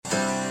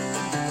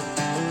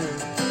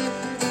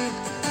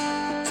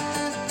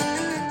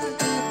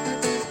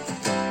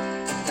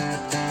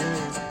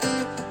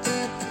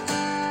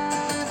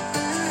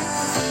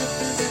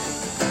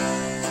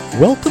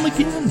Welcome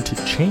again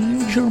to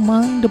Change Your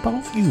Mind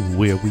About You,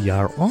 where we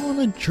are on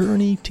a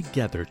journey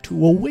together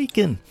to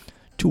awaken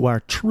to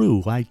our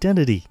true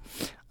identity.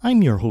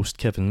 I'm your host,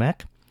 Kevin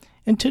Mack,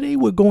 and today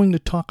we're going to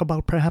talk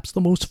about perhaps the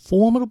most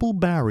formidable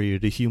barrier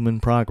to human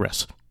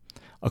progress,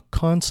 a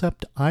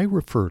concept I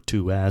refer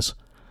to as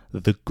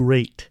the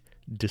Great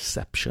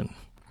Deception.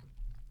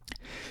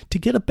 To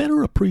get a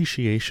better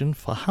appreciation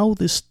for how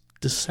this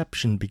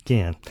deception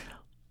began,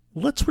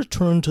 let's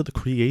return to the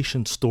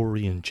creation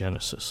story in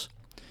Genesis.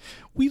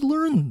 We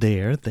learn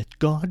there that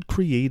God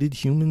created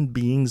human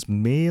beings,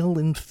 male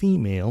and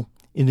female,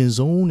 in his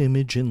own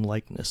image and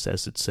likeness,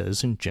 as it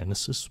says in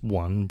Genesis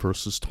 1,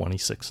 verses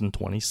 26 and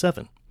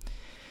 27.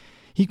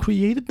 He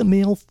created the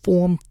male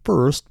form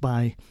first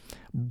by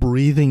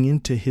breathing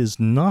into his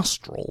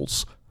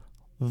nostrils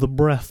the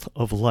breath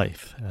of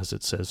life, as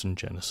it says in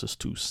Genesis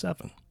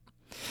 2:7.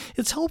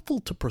 It's helpful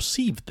to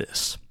perceive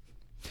this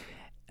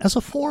as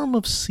a form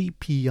of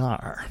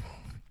CPR.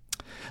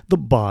 The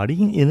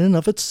body, in and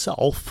of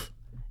itself,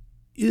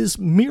 is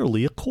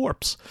merely a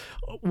corpse,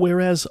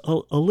 whereas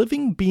a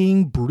living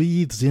being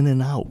breathes in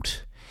and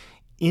out,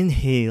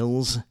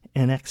 inhales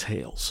and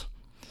exhales.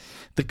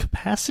 The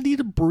capacity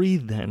to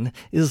breathe, then,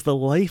 is the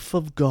life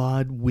of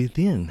God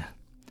within,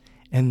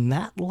 and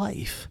that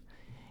life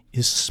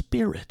is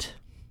spirit.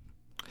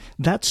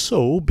 That's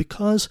so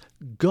because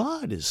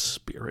God is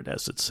spirit,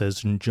 as it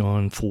says in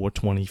John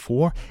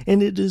 4:24,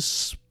 and it is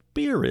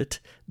spirit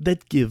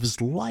that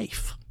gives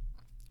life,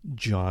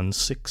 John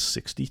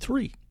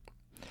 6:63.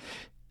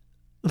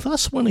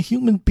 Thus, when a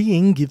human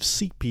being gives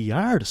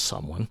CPR to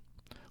someone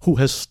who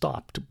has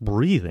stopped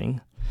breathing,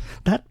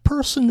 that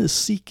person is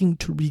seeking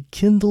to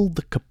rekindle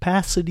the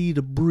capacity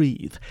to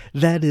breathe.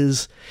 That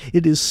is,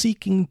 it is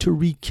seeking to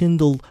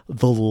rekindle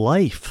the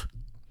life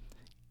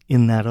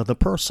in that other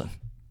person.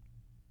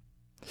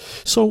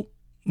 So,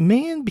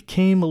 man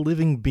became a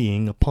living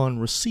being upon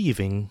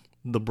receiving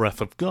the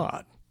breath of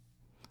God,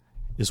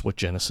 is what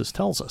Genesis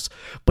tells us.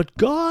 But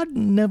God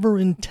never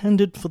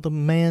intended for the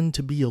man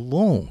to be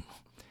alone,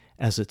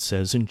 as it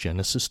says in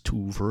Genesis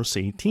 2, verse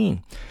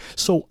 18.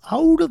 So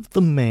out of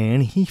the man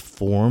he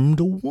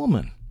formed a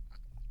woman.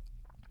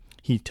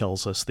 He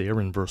tells us there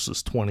in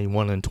verses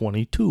 21 and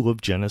 22 of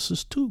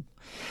Genesis 2.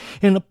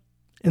 And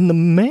the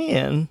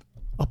man,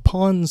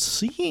 upon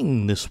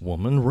seeing this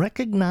woman,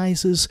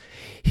 recognizes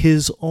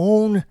his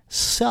own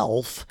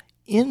self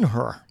in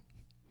her.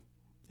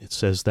 It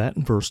says that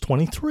in verse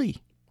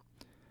 23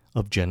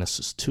 of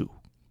Genesis 2.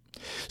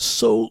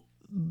 So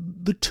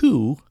the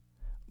two,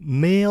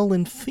 male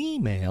and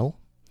female,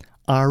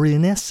 are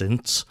in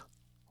essence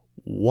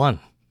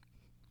one.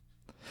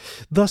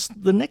 Thus,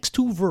 the next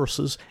two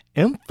verses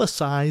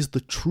emphasize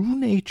the true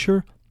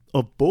nature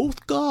of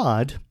both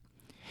God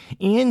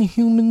and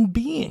human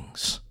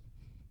beings.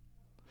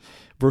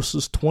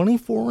 Verses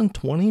 24 and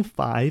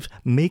 25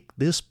 make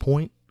this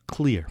point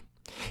clear.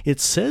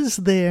 It says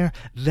there,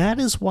 that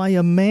is why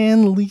a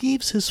man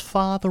leaves his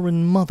father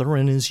and mother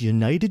and is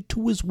united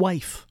to his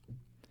wife,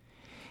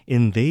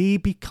 and they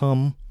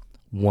become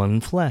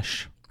one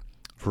flesh.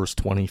 Verse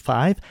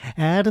 25,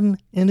 Adam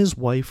and his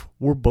wife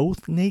were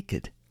both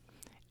naked,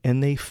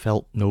 and they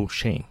felt no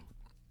shame.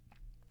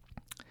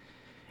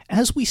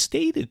 As we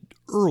stated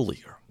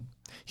earlier,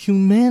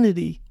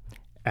 humanity,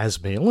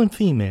 as male and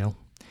female,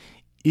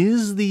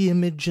 is the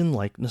image and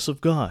likeness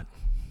of God.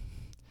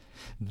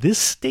 This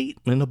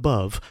statement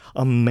above,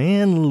 a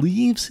man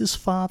leaves his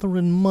father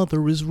and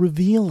mother, is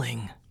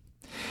revealing.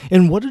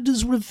 And what it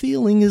is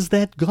revealing is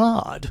that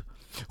God,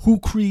 who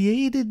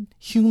created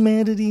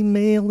humanity,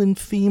 male and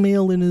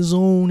female, in his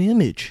own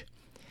image,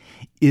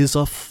 is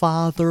a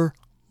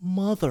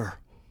father-mother,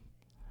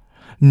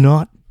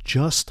 not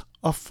just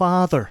a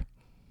father.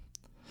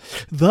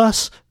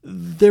 Thus,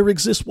 there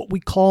exists what we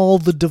call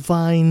the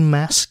divine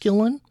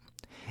masculine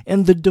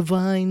and the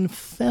divine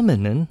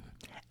feminine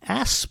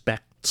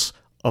aspects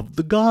of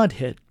the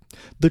Godhead.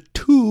 The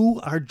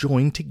two are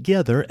joined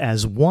together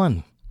as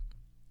one.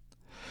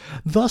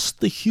 Thus,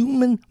 the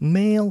human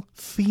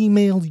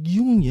male-female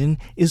union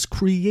is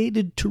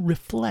created to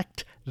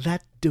reflect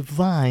that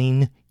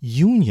divine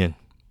union.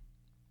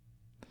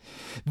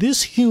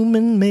 This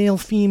human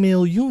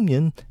male-female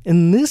union,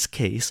 in this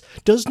case,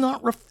 does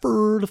not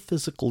refer to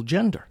physical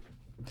gender,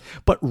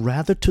 but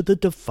rather to the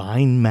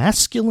divine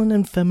masculine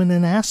and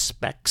feminine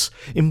aspects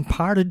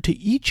imparted to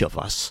each of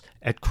us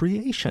at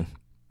creation.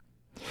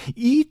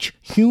 Each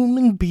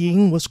human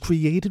being was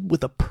created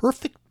with a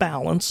perfect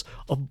balance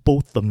of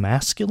both the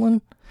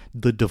masculine,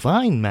 the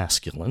divine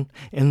masculine,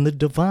 and the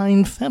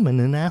divine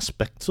feminine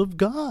aspects of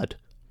God.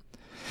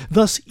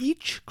 Thus,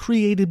 each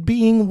created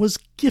being was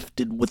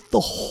gifted with the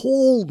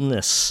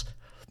wholeness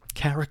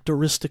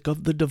characteristic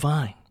of the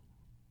divine.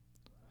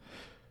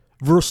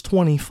 Verse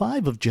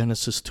 25 of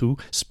Genesis 2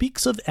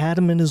 speaks of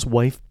Adam and his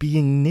wife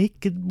being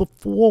naked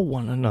before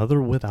one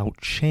another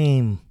without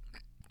shame.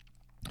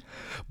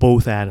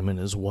 Both Adam and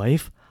his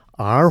wife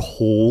are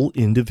whole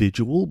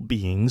individual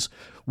beings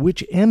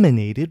which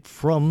emanated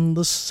from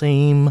the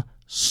same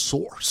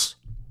source.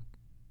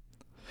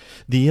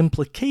 The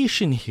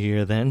implication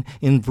here, then,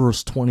 in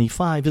verse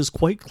 25 is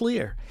quite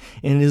clear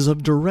and is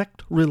of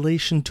direct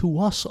relation to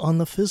us on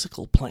the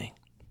physical plane.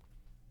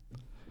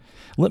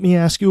 Let me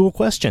ask you a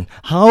question.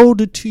 How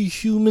do two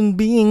human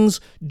beings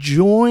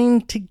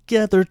join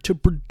together to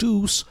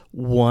produce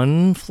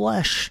one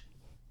flesh?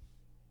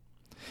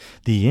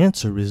 The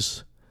answer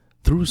is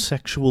through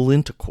sexual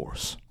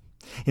intercourse.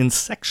 In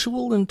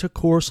sexual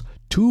intercourse,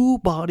 two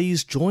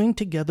bodies join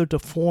together to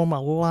form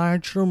a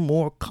larger,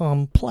 more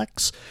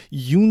complex,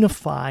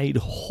 unified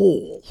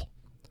whole.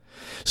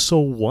 So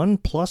 1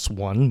 +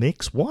 1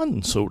 makes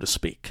 1, so to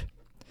speak.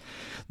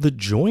 The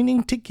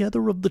joining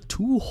together of the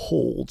two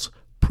wholes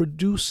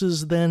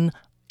produces then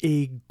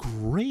a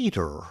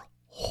greater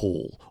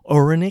whole,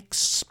 or an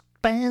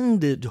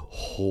expanded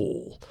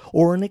whole,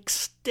 or an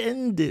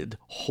extended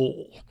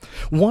whole.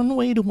 One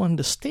way to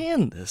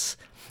understand this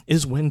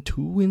is when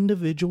two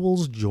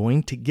individuals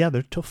join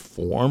together to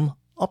form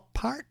a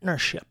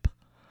partnership.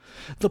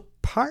 The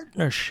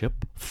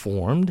partnership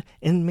formed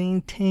and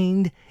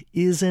maintained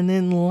is an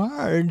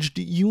enlarged,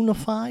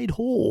 unified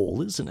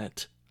whole, isn't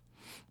it?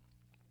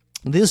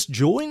 This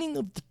joining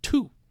of the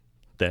two,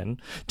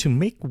 then, to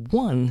make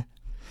one,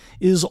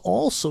 is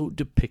also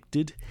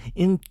depicted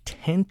in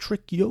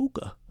Tantric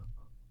Yoga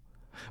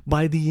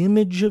by the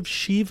image of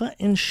Shiva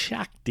and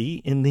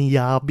Shakti in the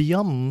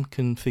Yab-Yum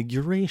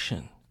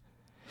configuration.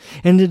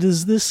 And it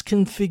is this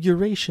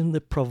configuration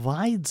that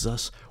provides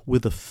us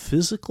with a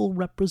physical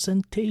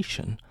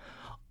representation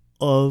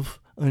of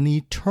an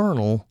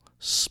eternal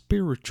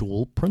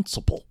spiritual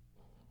principle.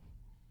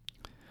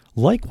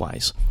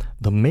 Likewise,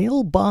 the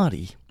male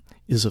body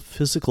is a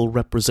physical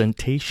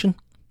representation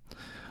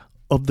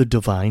of the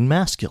divine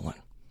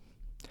masculine,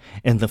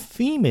 and the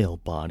female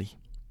body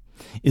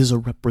is a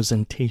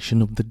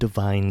representation of the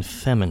divine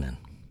feminine.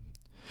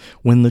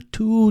 When the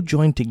two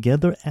join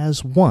together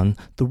as one,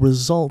 the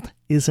result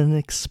is an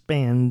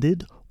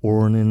expanded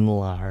or an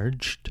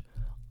enlarged,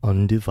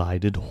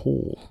 undivided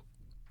whole.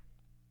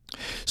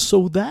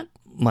 So that,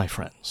 my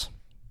friends,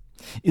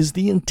 is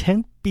the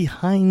intent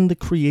behind the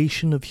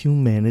creation of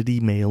humanity,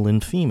 male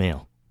and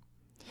female.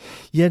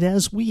 Yet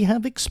as we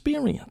have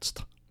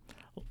experienced,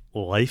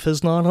 life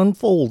has not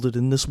unfolded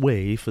in this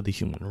way for the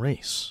human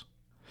race.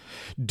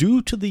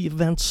 Due to the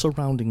events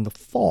surrounding the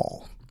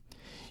fall,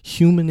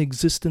 human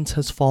existence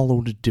has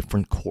followed a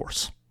different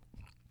course.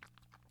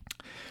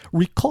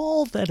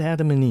 Recall that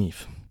Adam and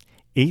Eve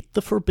ate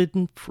the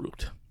forbidden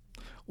fruit.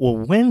 Or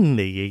when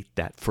they ate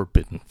that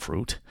forbidden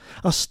fruit,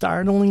 a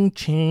startling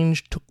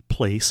change took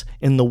place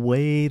in the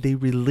way they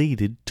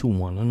related to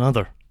one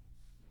another.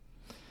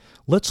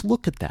 Let's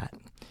look at that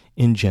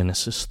in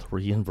Genesis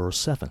 3 and verse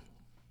 7.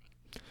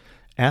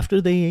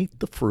 After they ate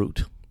the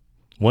fruit,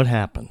 what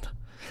happened?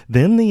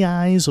 Then the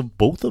eyes of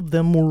both of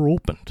them were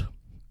opened,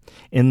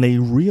 and they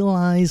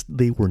realized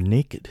they were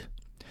naked.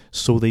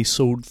 So they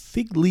sewed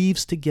fig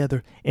leaves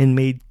together and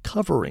made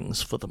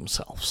coverings for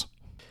themselves.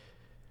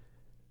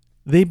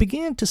 They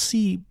began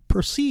to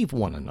perceive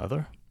one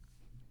another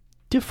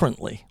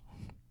differently.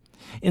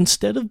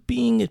 Instead of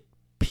being at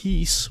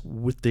peace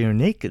with their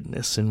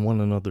nakedness in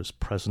one another's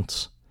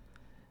presence,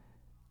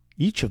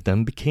 each of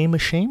them became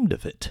ashamed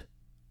of it.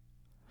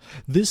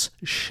 This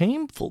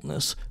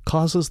shamefulness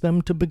causes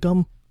them to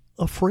become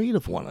afraid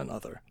of one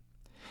another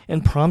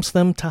and prompts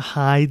them to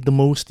hide the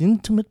most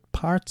intimate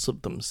parts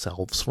of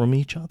themselves from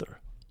each other.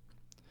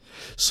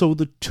 So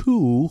the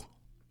two,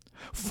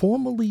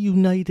 formerly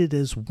united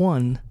as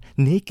one,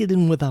 naked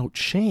and without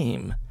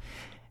shame,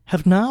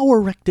 have now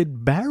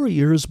erected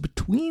barriers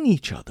between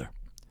each other,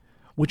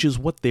 which is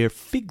what their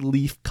fig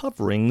leaf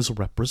coverings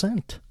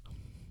represent.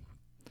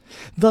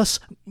 Thus,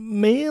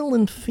 male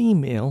and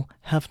female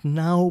have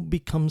now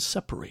become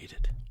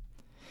separated.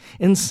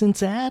 And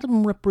since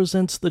Adam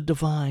represents the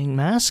divine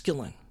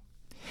masculine,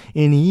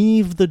 and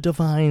Eve the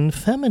divine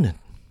feminine,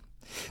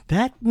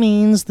 that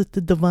means that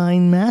the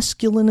divine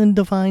masculine and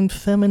divine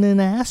feminine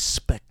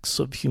aspects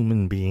of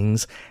human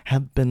beings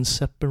have been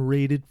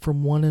separated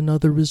from one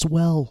another as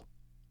well.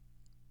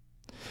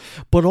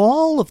 But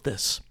all of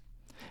this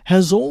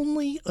has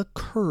only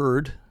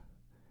occurred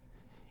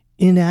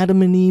in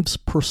Adam and Eve's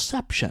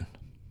perception,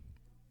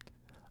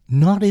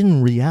 not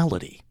in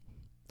reality.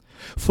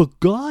 For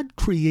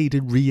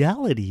God-created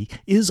reality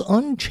is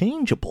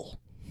unchangeable.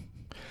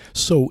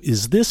 So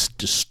is this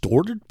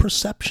distorted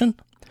perception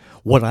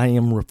what I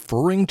am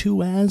referring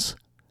to as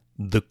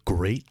the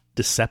Great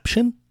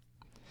Deception?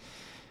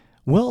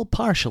 Well,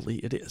 partially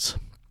it is,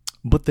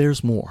 but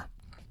there's more.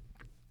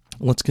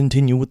 Let's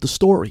continue with the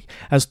story.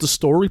 As the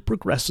story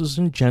progresses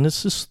in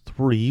Genesis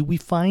 3, we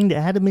find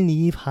Adam and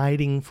Eve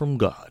hiding from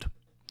God,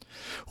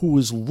 who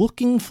is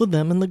looking for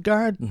them in the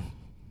garden.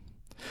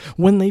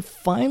 When they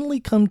finally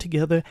come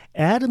together,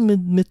 Adam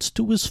admits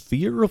to his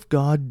fear of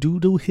God due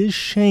to his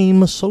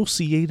shame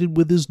associated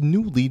with his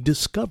newly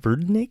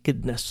discovered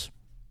nakedness.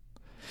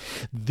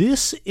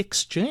 This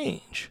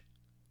exchange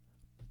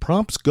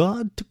prompts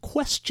God to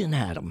question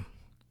Adam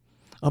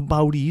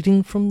about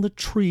eating from the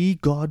tree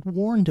God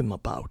warned him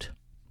about.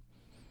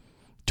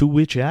 To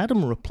which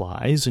Adam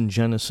replies in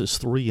Genesis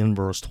 3 and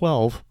verse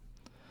 12,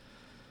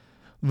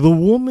 "The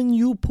woman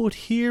you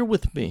put here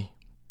with me,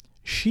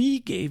 she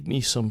gave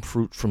me some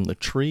fruit from the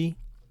tree,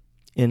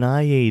 and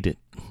I ate it."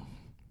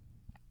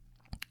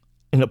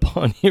 And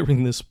upon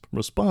hearing this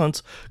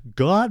response,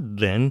 God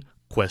then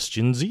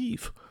questions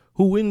Eve,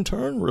 who in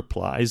turn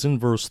replies in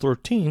verse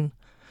 13,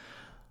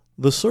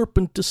 "The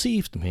serpent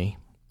deceived me,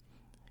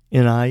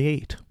 and I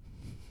ate."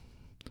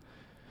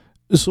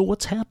 So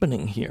what's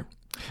happening here?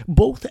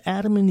 Both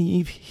Adam and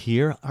Eve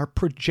here are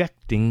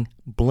projecting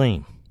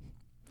blame.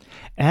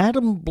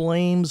 Adam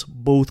blames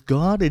both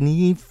God and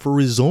Eve for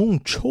his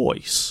own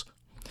choice,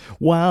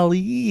 while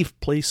Eve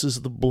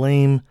places the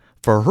blame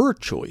for her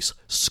choice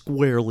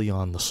squarely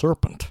on the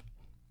serpent.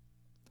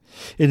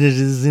 And it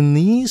is in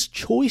these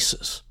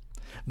choices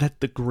that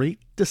the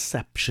great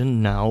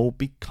deception now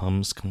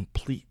becomes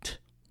complete.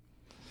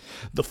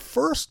 The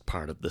first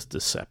part of this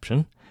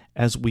deception,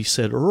 as we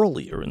said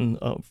earlier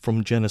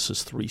from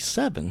Genesis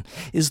 3:7,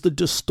 is the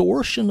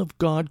distortion of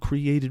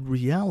God-created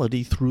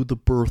reality through the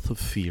birth of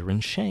fear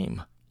and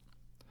shame.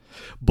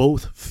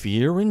 Both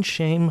fear and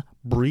shame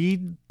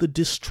breed the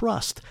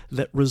distrust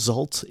that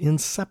results in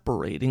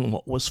separating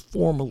what was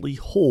formerly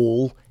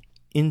whole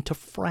into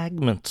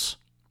fragments.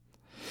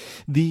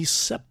 These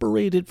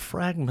separated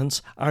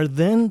fragments are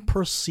then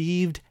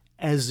perceived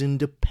as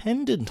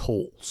independent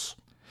wholes.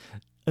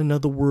 In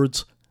other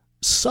words,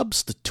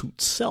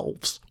 substitute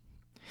selves,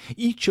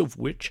 each of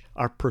which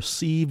are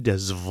perceived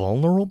as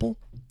vulnerable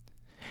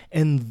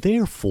and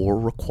therefore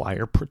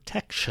require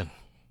protection.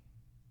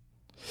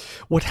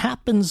 What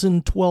happens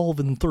in 12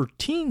 and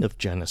 13 of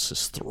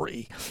Genesis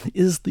 3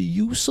 is the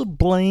use of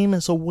blame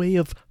as a way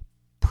of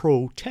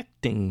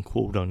protecting,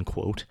 quote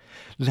unquote,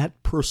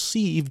 that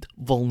perceived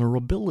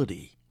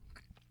vulnerability.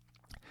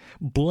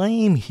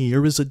 Blame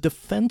here is a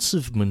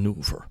defensive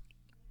maneuver.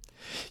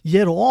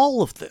 Yet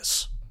all of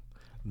this,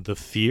 the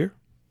fear,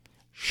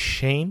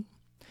 shame,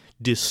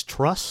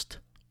 distrust,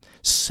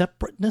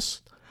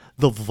 separateness,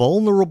 the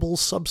vulnerable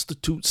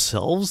substitute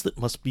selves that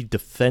must be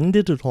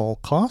defended at all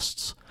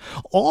costs,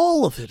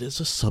 all of it is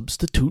a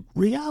substitute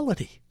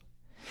reality.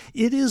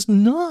 It is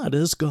not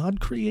as God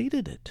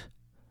created it.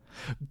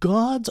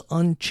 God's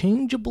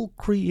unchangeable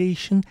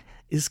creation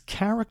is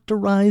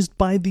characterized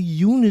by the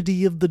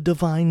unity of the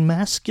divine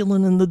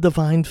masculine and the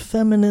divine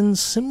feminine,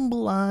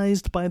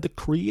 symbolized by the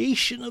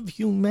creation of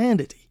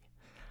humanity,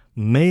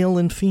 male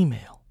and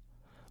female,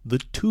 the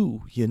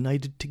two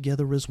united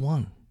together as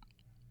one.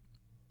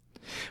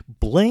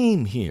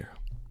 Blame here,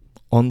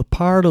 on the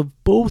part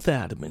of both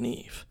Adam and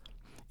Eve,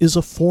 is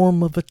a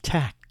form of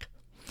attack.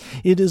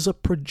 It is a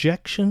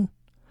projection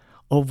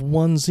of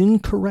one's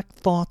incorrect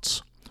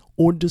thoughts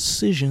or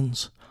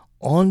decisions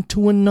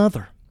onto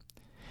another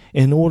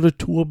in order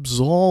to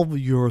absolve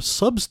your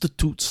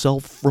substitute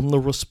self from the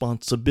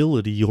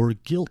responsibility or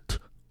guilt.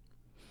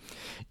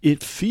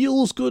 It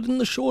feels good in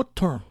the short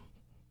term,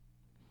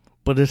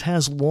 but it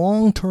has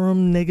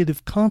long-term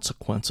negative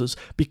consequences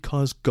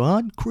because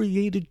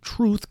God-created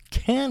truth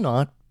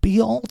cannot be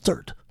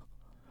altered.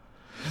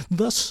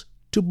 Thus,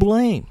 to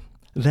blame,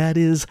 that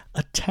is,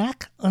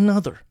 attack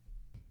another,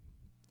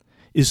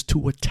 is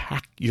to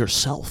attack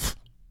yourself.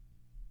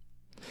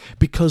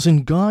 Because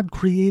in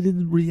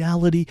God-created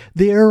reality,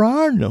 there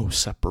are no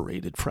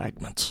separated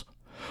fragments.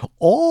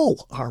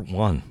 All are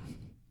one.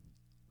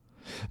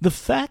 The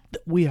fact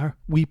that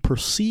we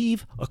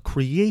perceive a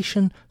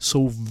creation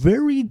so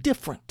very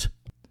different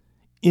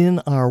in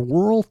our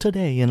world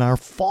today, in our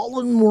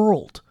fallen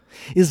world,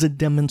 is a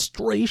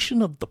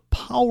demonstration of the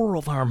power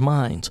of our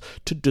minds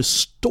to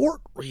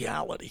distort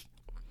reality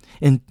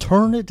and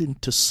turn it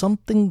into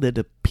something that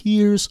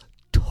appears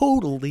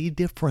totally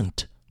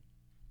different.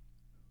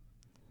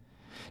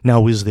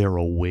 Now, is there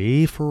a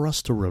way for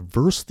us to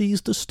reverse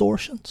these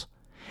distortions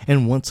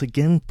and once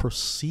again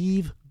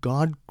perceive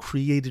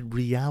God-created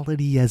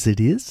reality as it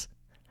is?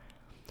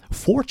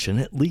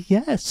 Fortunately,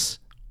 yes.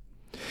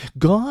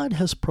 God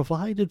has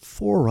provided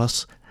for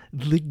us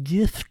the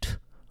gift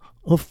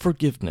of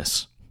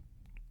forgiveness.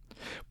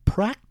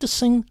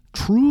 Practicing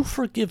true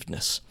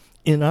forgiveness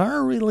in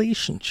our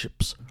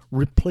relationships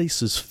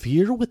replaces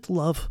fear with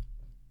love,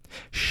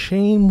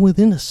 shame with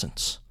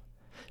innocence,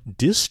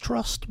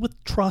 distrust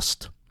with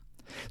trust,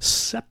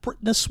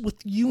 separateness with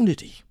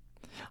unity,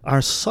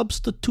 our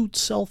substitute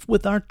self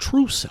with our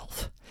true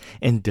self,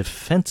 and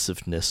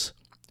defensiveness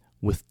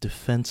with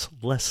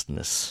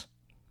defenselessness.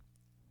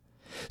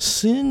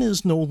 Sin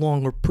is no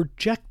longer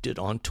projected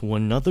onto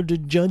another to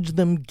judge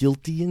them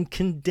guilty and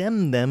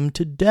condemn them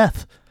to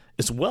death,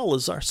 as well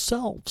as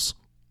ourselves.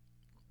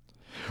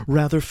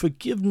 Rather,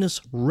 forgiveness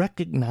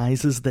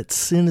recognizes that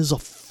sin is a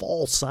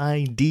false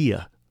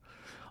idea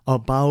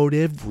about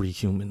every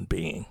human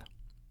being.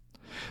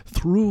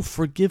 Through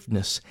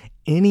forgiveness,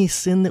 any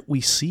sin that we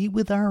see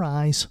with our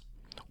eyes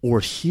or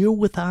hear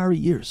with our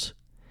ears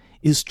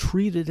is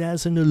treated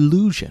as an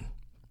illusion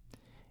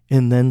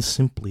and then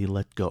simply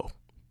let go.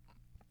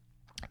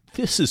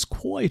 This is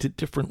quite a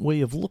different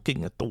way of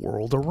looking at the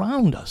world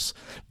around us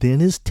than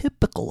is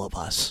typical of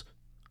us.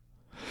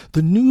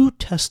 The New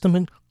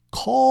Testament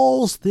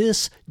calls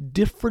this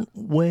different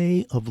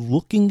way of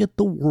looking at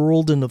the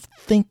world and of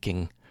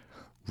thinking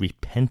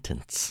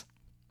repentance.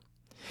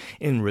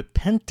 And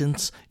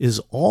repentance is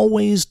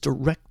always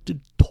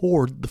directed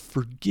toward the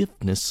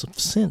forgiveness of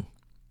sin.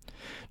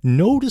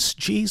 Notice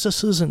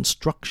Jesus'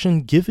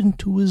 instruction given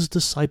to his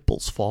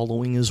disciples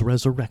following his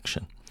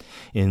resurrection.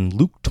 In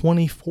Luke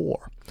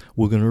 24,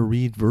 we're going to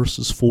read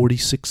verses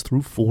 46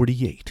 through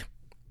 48.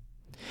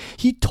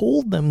 He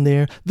told them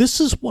there, "This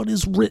is what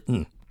is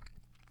written.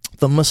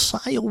 The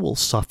Messiah will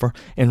suffer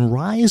and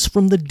rise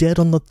from the dead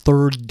on the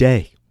third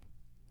day.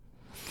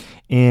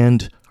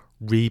 And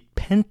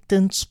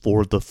repentance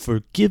for the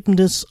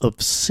forgiveness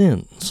of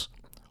sins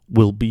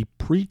will be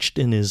preached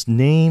in his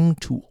name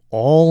to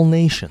all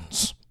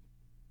nations,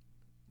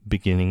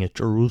 beginning at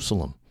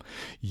Jerusalem.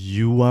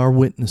 You are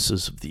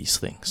witnesses of these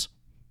things."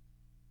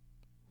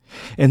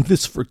 And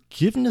this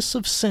forgiveness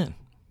of sin,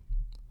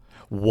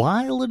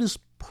 while it is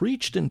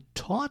preached and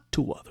taught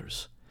to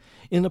others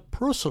in a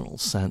personal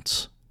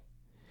sense,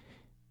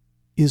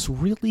 is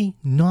really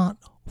not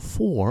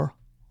for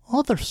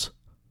others.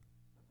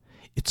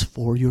 It's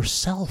for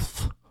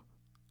yourself.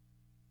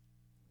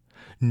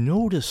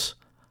 Notice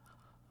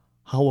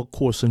how A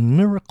Course in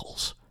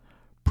Miracles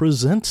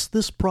presents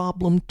this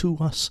problem to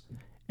us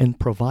and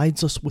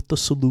provides us with the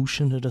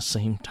solution at the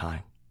same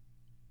time.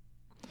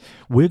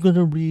 We're going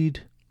to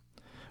read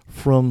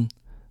from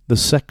the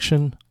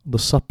section, the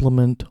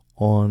supplement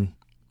on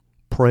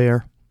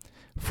prayer,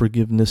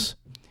 forgiveness,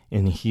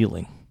 and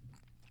healing.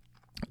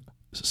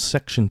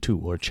 Section 2,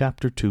 or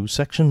Chapter 2,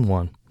 Section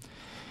 1,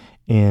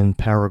 and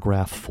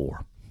Paragraph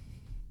 4.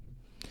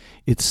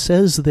 It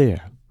says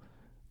there,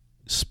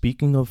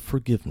 speaking of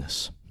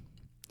forgiveness,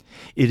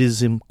 it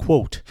is,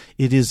 quote,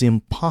 "It is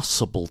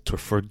impossible to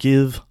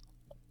forgive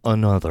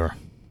another,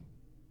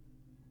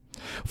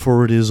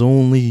 for it is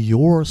only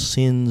your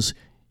sins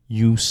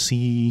you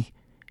see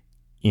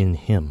in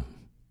him."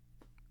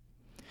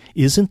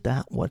 Isn't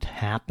that what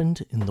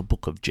happened in the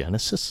book of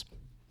Genesis?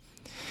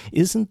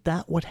 Isn't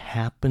that what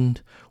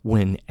happened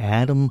when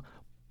Adam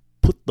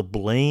put the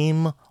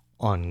blame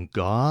on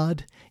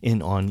God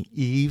and on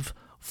Eve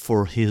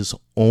for his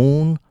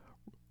own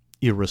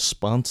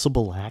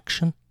irresponsible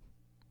action?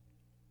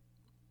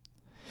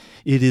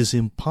 It is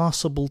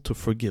impossible to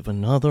forgive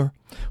another,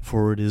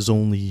 for it is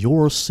only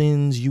your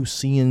sins you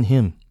see in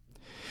him.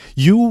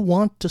 You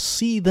want to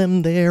see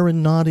them there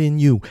and not in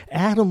you.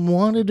 Adam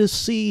wanted to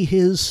see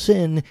his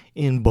sin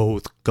in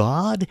both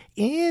God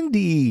and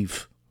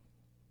Eve.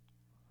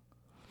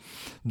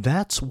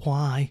 That's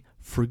why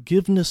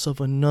forgiveness of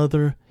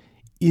another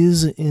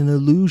is an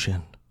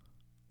illusion.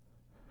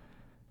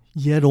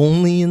 Yet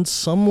only in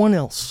someone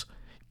else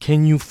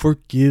can you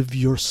forgive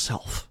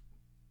yourself.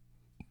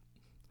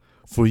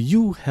 For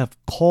you have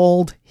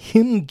called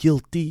him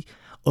guilty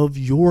of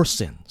your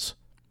sins.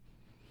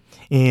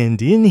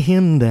 And in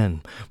him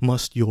then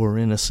must your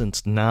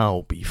innocence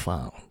now be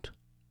found.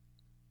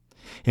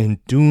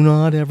 And do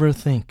not ever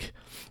think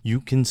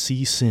you can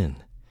see sin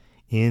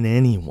in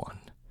anyone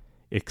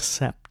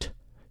except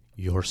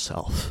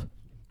yourself.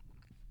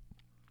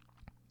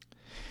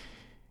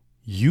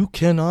 You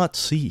cannot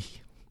see,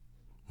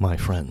 my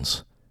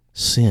friends,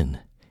 sin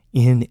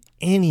in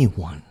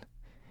anyone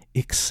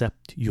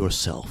except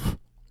yourself.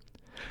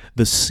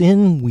 The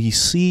sin we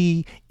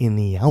see in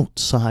the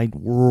outside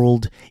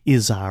world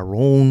is our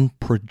own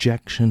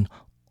projection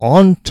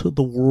onto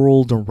the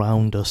world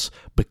around us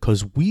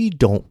because we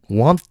don't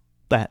want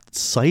that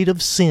sight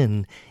of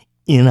sin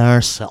in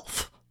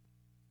ourselves.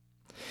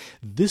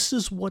 This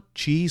is what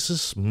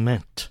Jesus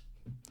meant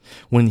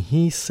when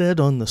he said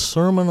on the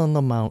Sermon on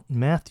the Mount,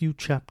 Matthew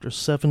chapter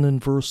 7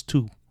 and verse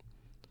 2,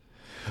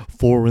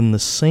 "For in the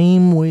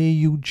same way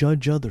you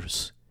judge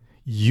others,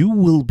 you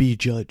will be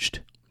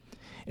judged,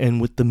 and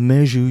with the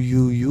measure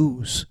you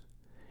use,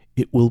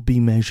 it will be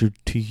measured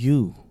to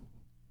you."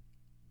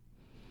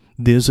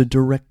 There's a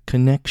direct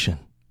connection.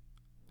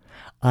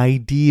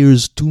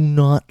 Ideas do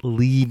not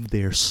leave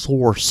their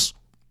source.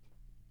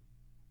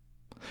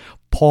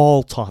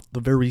 Paul taught the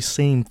very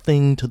same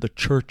thing to the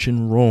church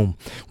in Rome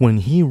when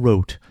he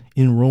wrote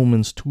in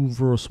Romans 2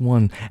 verse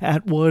 1,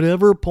 "At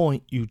whatever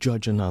point you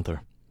judge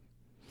another,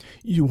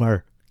 you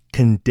are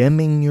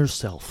condemning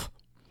yourself,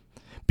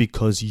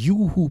 because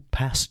you who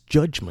pass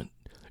judgment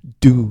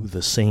do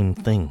the same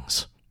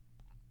things."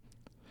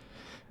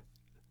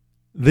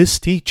 This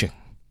teaching,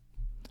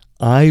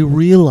 I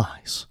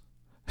realize,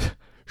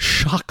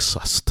 shocks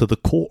us to the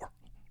core.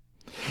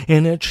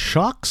 And it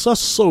shocks us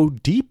so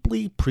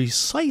deeply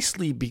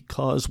precisely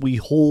because we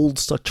hold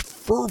such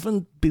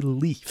fervent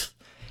belief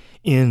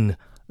in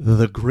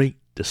the great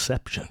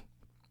deception.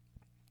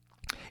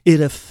 It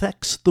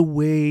affects the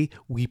way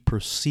we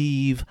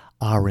perceive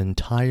our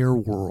entire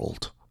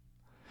world.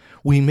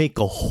 We make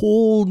a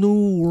whole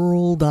new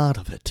world out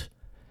of it.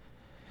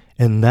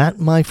 And that,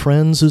 my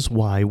friends, is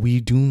why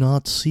we do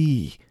not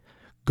see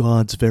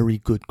God's very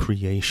good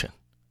creation.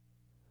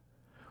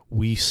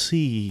 We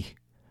see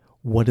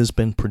what has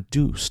been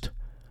produced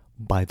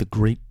by the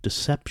great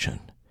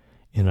deception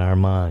in our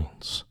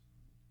minds.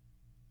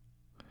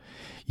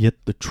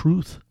 Yet the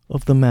truth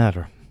of the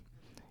matter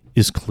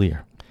is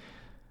clear.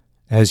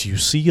 As you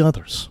see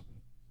others,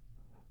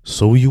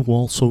 so you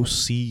also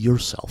see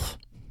yourself.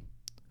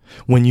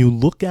 When you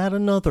look at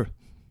another,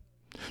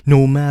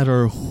 no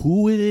matter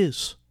who it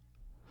is,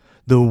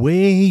 the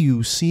way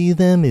you see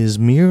them is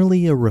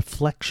merely a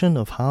reflection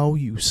of how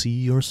you see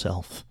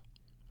yourself.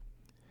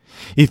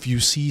 If you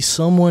see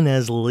someone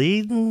as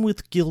laden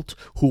with guilt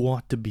who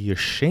ought to be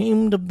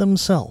ashamed of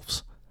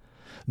themselves,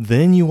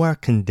 then you are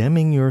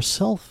condemning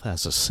yourself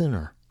as a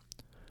sinner,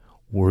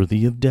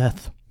 worthy of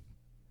death.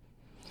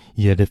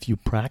 Yet if you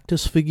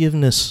practice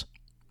forgiveness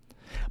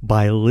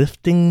by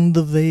lifting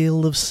the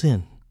veil of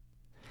sin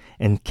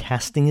and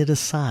casting it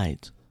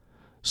aside,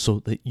 so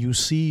that you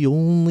see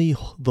only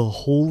the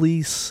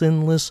holy,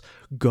 sinless,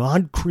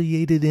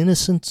 God-created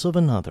innocence of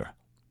another,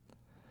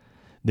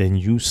 then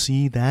you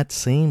see that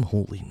same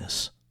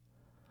holiness,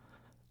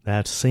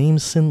 that same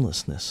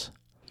sinlessness,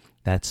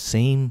 that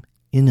same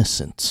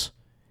innocence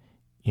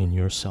in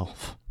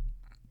yourself.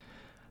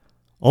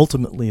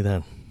 Ultimately,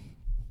 then,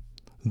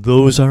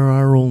 those are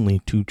our only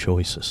two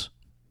choices.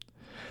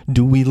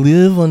 Do we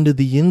live under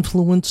the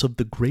influence of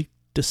the great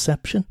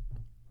deception?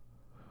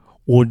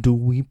 Or do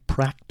we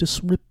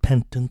practice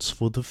repentance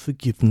for the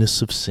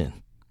forgiveness of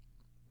sin?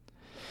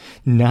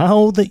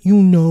 Now that you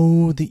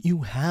know that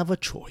you have a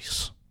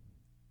choice,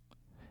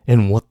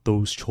 and what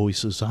those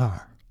choices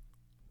are,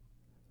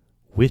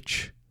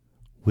 which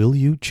will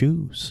you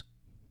choose?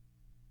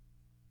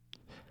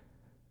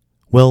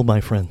 Well,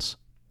 my friends,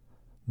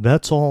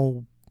 that's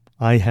all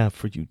I have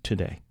for you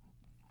today.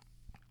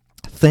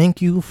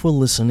 Thank you for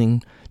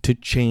listening to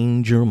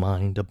Change Your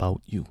Mind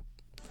About You.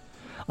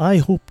 I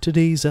hope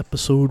today's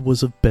episode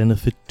was of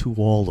benefit to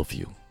all of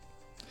you.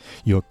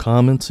 Your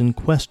comments and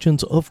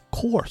questions, of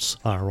course,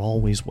 are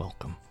always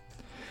welcome.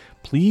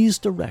 Please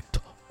direct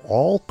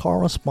all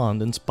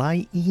correspondence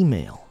by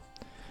email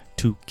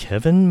to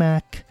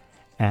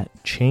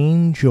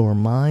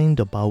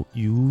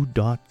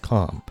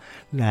kevinmack@changeyourmindaboutyou.com.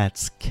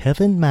 That's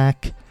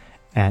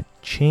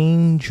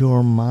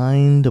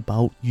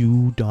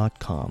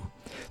kevinmack@changeyourmindaboutyou.com.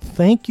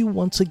 Thank you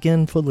once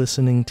again for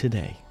listening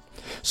today.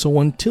 So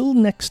until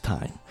next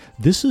time,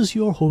 this is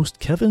your host,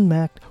 Kevin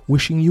Mack,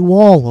 wishing you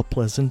all a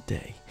pleasant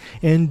day.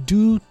 And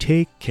do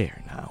take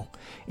care now,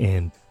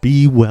 and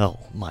be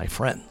well, my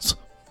friends.